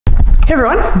Hey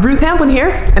everyone, Ruth here,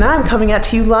 and I'm coming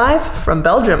at you live from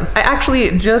Belgium. I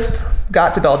actually just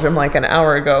got to Belgium like an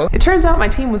hour ago. It turns out my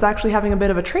team was actually having a bit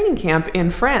of a training camp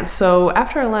in France, so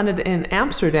after I landed in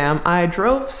Amsterdam, I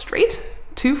drove straight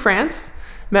to France,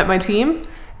 met my team,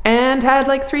 and had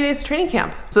like 3 days of training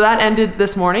camp. So that ended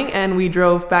this morning, and we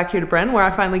drove back here to Bren, where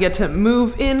I finally get to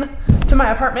move in to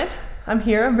my apartment. I'm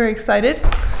here, I'm very excited.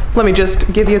 Let me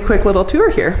just give you a quick little tour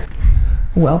here.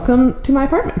 Welcome to my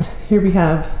apartment. Here we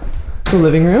have the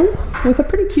living room with a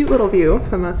pretty cute little view,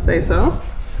 if I must say so.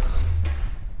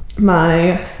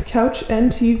 My couch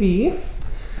and TV,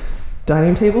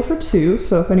 dining table for two,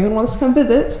 so if anyone wants to come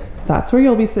visit, that's where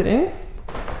you'll be sitting.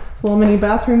 There's a little mini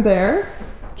bathroom there,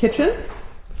 kitchen,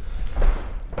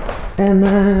 and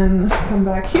then come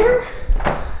back here.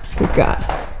 We've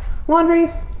got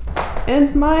laundry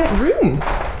and my room.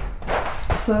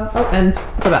 So, oh, and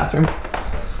the bathroom.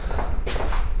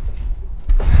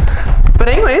 But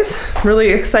anyways, really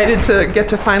excited to get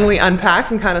to finally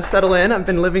unpack and kind of settle in. I've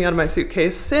been living out of my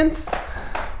suitcase since I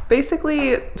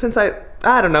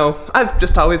don't know, I've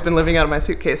just always been living out of my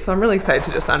suitcase. So I'm really excited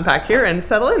to just unpack here and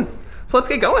settle in. So let's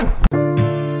get going.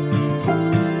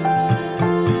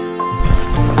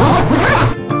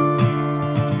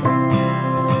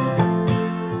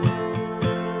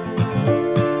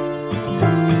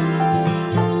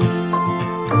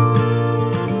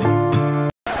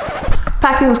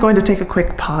 Packing is going to take a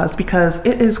quick pause because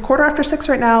it is 6:15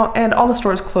 right now and all the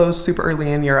stores close super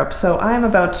early in Europe. So I am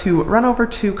about to run over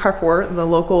to Carrefour, the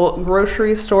local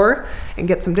grocery store, and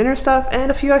get some dinner stuff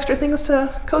and a few extra things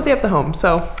to cozy up the home.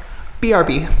 So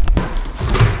BRB.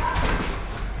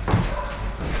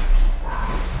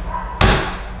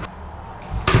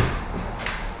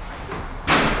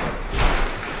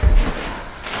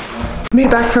 Made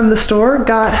it back from the store,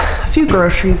 got a few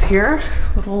groceries here,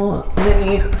 little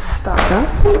mini stock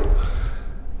up.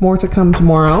 More to come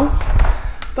tomorrow.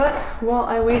 But while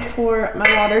I wait for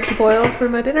my water to boil for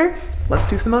my dinner, let's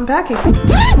do some unpacking.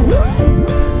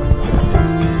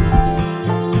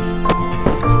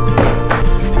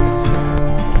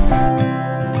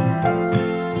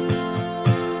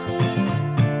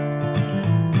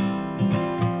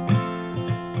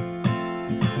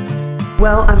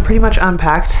 Well, I'm pretty much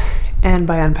unpacked. And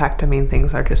by unpacked, I mean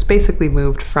things are just basically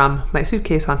moved from my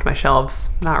suitcase onto my shelves.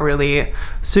 Not really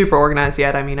super organized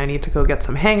yet. I mean, I need to go get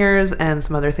some hangers and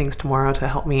some other things tomorrow to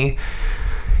help me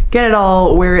get it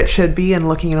all where it should be and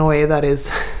looking in a way that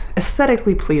is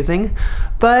aesthetically pleasing.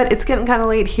 But it's getting kind of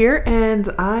late here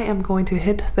and I am going to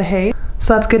hit the hay.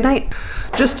 So that's good night.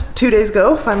 Just 2 days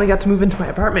ago, finally got to move into my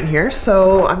apartment here.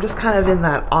 So I'm just kind of in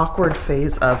that awkward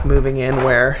phase of moving in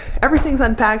where everything's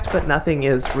unpacked, but nothing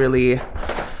is really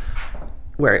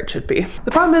where it should be. The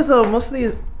problem is though, most of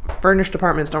these furnished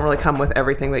apartments don't really come with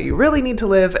everything that you really need to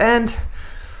live, and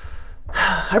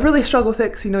I really struggle with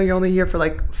it because, you know, you're only here for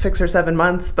like 6 or 7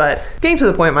 months, but getting to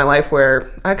the point in my life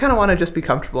where I kind of want to just be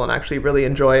comfortable and actually really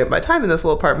enjoy my time in this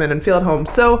little apartment and feel at home.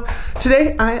 So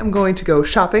today I am going to go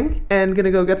shopping and gonna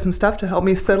go get some stuff to help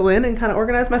me settle in and kind of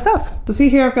organize my stuff. So see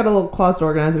here, I've got a little closet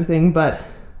organizer thing, but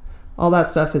all that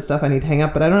stuff is stuff I need to hang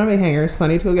up, but I don't have any hangers, so I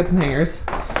need to go get some hangers.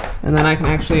 And then I can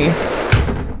actually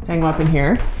hang them up in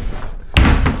here.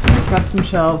 Got some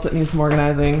shelves that need some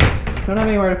organizing. Don't have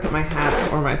anywhere to put my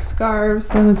hats or my scarves.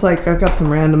 And it's like, I've got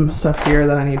some random stuff here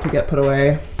that I need to get put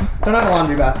away. Don't have a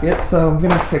laundry basket, so I'm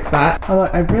gonna fix that. Although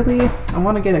I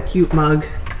wanna get a cute mug.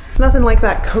 Nothing like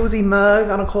that cozy mug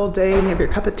on a cold day, maybe a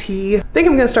cup of tea. I think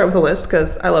I'm gonna start with a list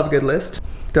because I love a good list.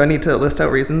 Do I need to list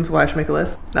out reasons why I should make a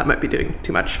list? That might be doing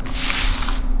too much.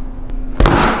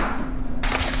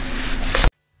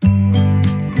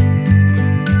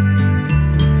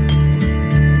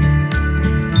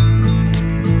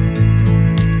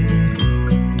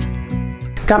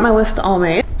 Got my list all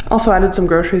made. Also added some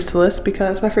groceries to the list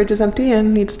because my fridge is empty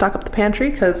and need to stock up the pantry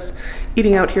because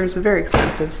eating out here is very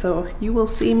expensive. So you will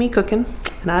see me cooking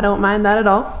and I don't mind that at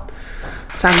all.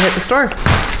 It's time to hit the store.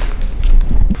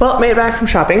 Well, made it back from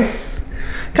shopping.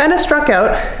 Kind of struck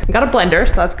out. Got a blender,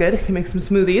 so that's good. You can make some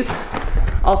smoothies.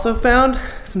 Also found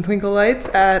some twinkle lights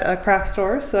at a craft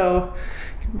store, so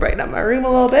you can brighten up my room a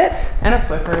little bit. And a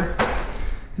Swiffer,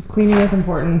 because cleaning is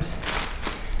important.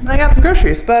 And I got some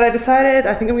groceries, but I decided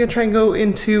I think I'm gonna try and go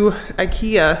into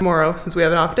IKEA tomorrow since we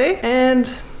have an off day. And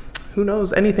who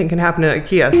knows, anything can happen at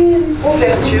IKEA.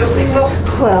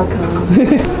 Welcome.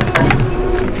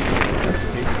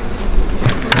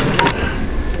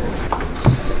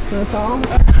 That's all.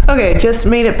 Okay, just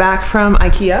made it back from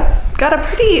IKEA. Got a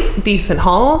pretty decent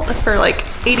haul for like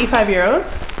 85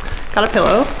 euros. Got a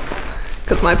pillow,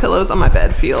 because my pillows on my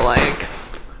bed feel like,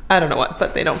 I don't know what,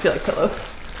 but they don't feel like pillows.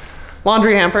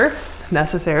 Laundry hamper,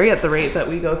 necessary at the rate that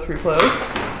we go through clothes.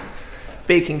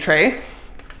 Baking tray,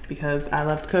 because I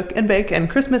love to cook and bake, and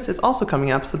Christmas is also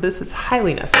coming up, so this is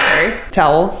highly necessary.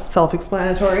 Towel,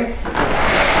 self-explanatory.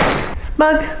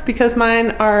 Mug, because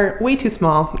mine are way too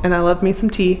small and I love me some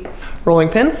tea. Rolling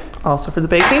pin, also for the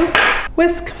baking.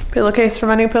 Whisk, pillowcase for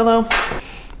my new pillow.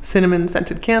 Cinnamon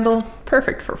scented candle,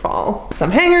 perfect for fall.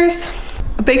 Some hangers,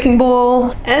 a baking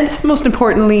bowl, and most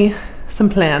importantly, some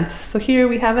plants. So here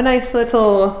we have a nice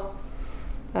little,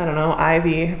 I don't know,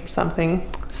 ivy something,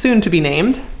 soon to be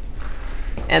named.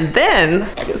 And then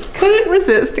I just couldn't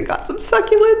resist and got some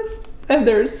succulents, and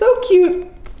they're so cute.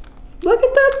 Look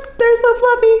at them, they're so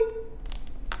fluffy.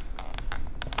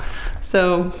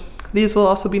 So these will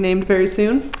also be named very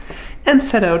soon and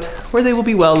set out where they will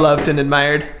be well loved and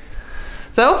admired.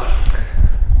 So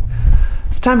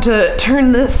it's time to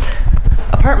turn this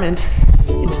apartment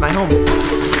into my home.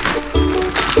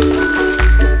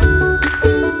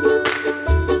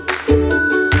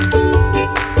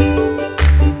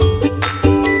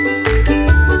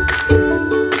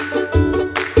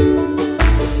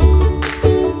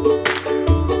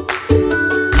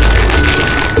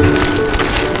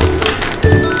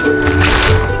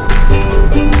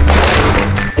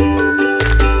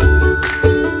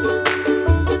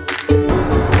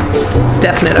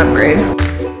 Definite upgrade.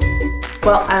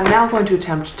 Well, I'm now going to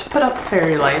attempt to put up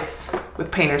fairy lights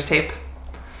with painter's tape.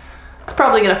 It's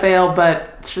probably gonna fail,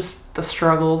 but it's just the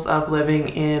struggles of living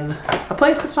in a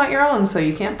place that's not your own, so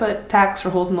you can't put tacks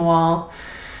or holes in the wall.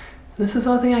 This is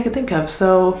the only thing I could think of,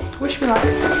 so wish me luck.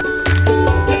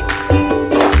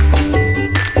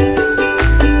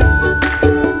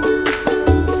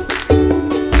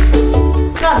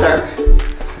 Not dark,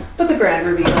 but the grand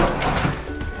reveal.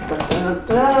 Da, da,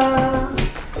 da.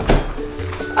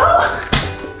 Oh,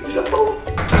 it's beautiful.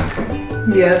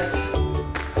 Yes,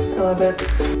 I love it.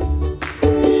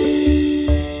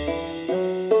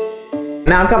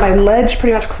 Now I've got my ledge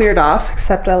pretty much cleared off,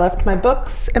 except I left my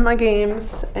books and my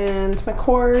games and my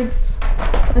cords,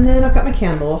 and then I've got my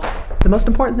candle. The most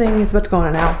important thing is about to go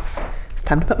on now. It's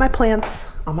time to put my plants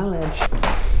on my ledge. I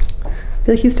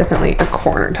feel like he's definitely a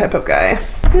corner type of guy.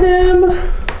 Look at him.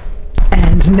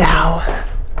 And now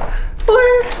for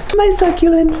my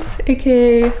succulents,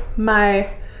 aka my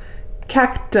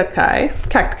cacti.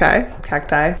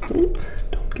 Oop,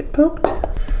 don't get poked. Oh,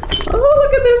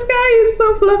 look at this guy, he's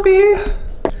so fluffy.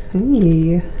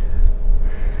 Hey,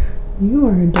 you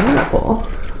are adorable.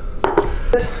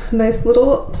 Nice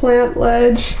little plant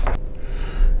ledge.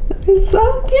 They're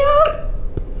so cute.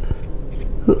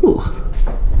 Ooh,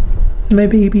 my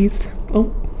babies.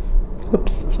 Oh,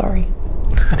 whoops, sorry.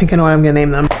 I think I know what I'm gonna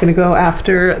name them. I'm gonna go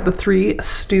after the Three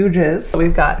Stooges.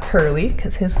 We've got Curly,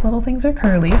 because his little things are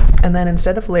curly. And then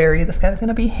instead of Larry, this guy's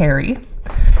gonna be Harry.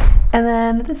 And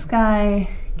then this guy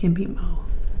can be Mo.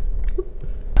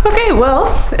 Okay,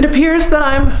 well, it appears that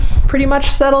I'm pretty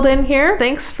much settled in here.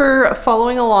 Thanks for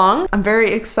following along. I'm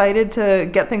very excited to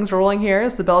get things rolling here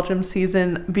as the Belgium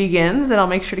season begins, and I'll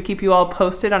make sure to keep you all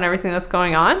posted on everything that's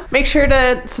going on. Make sure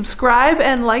to subscribe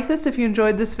and like this if you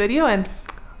enjoyed this video, and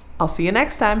I'll see you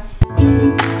next time.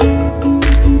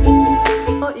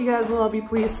 Well, you guys will all be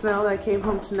pleased to know that I came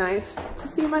home tonight to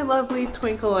see my lovely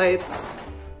twinkle lights.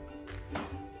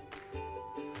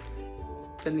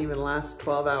 Didn't even last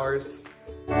 12 hours.